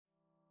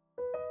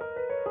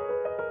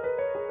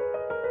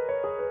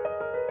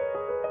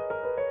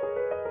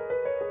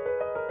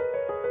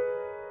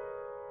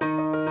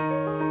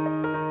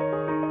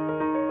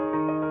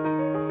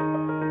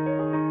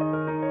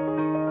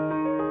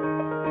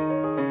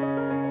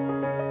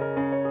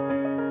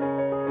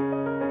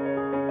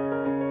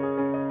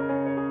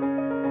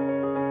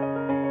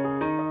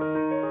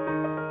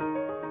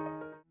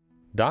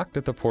docked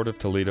at the port of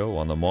Toledo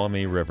on the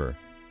Maumee River.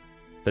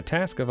 The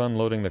task of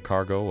unloading the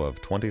cargo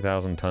of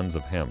 20,000 tons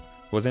of hemp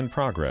was in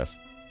progress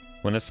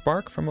when a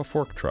spark from a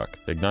fork truck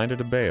ignited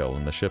a bale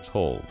in the ship's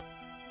hold.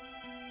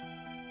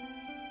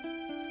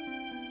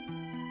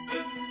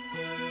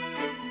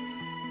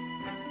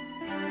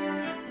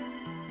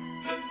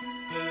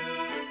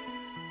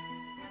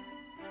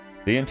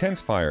 The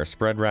intense fire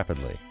spread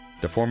rapidly,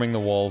 deforming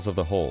the walls of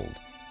the hold,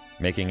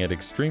 making it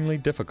extremely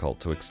difficult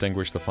to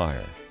extinguish the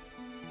fire.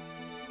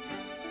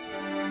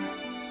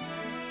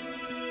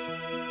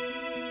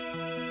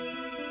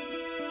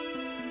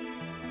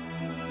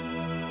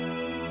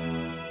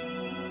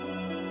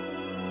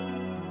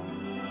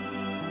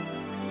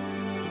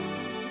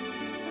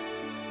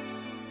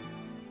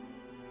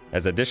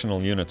 As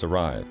additional units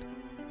arrived,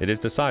 it is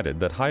decided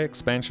that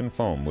high-expansion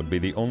foam would be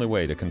the only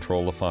way to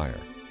control the fire.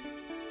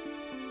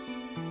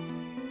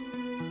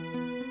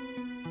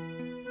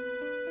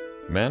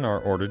 Men are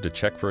ordered to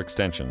check for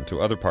extension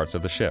to other parts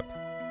of the ship.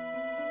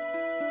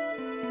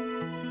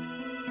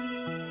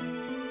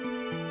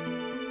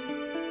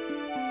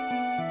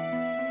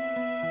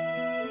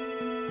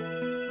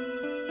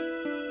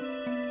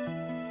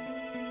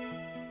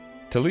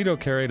 Toledo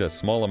carried a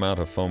small amount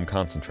of foam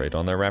concentrate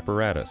on their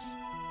apparatus,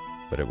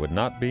 but it would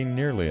not be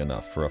nearly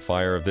enough for a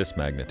fire of this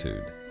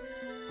magnitude.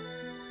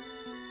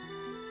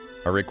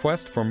 A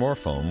request for more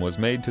foam was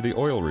made to the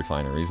oil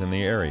refineries in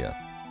the area.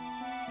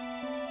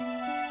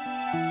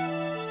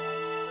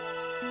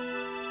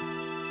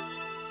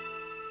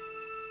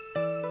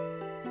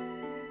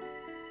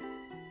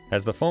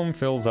 As the foam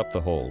fills up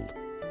the hold,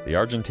 the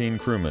Argentine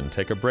crewmen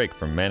take a break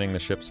from manning the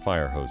ship's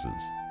fire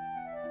hoses.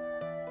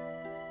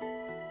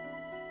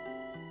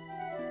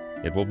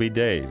 It will be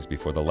days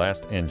before the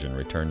last engine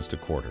returns to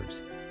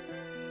quarters.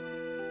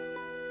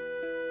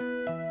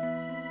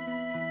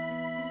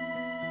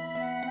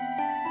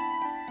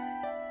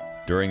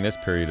 During this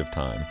period of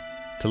time,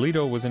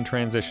 Toledo was in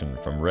transition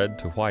from red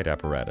to white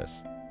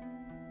apparatus.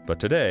 But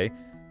today,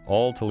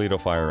 all Toledo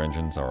fire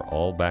engines are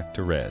all back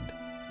to red.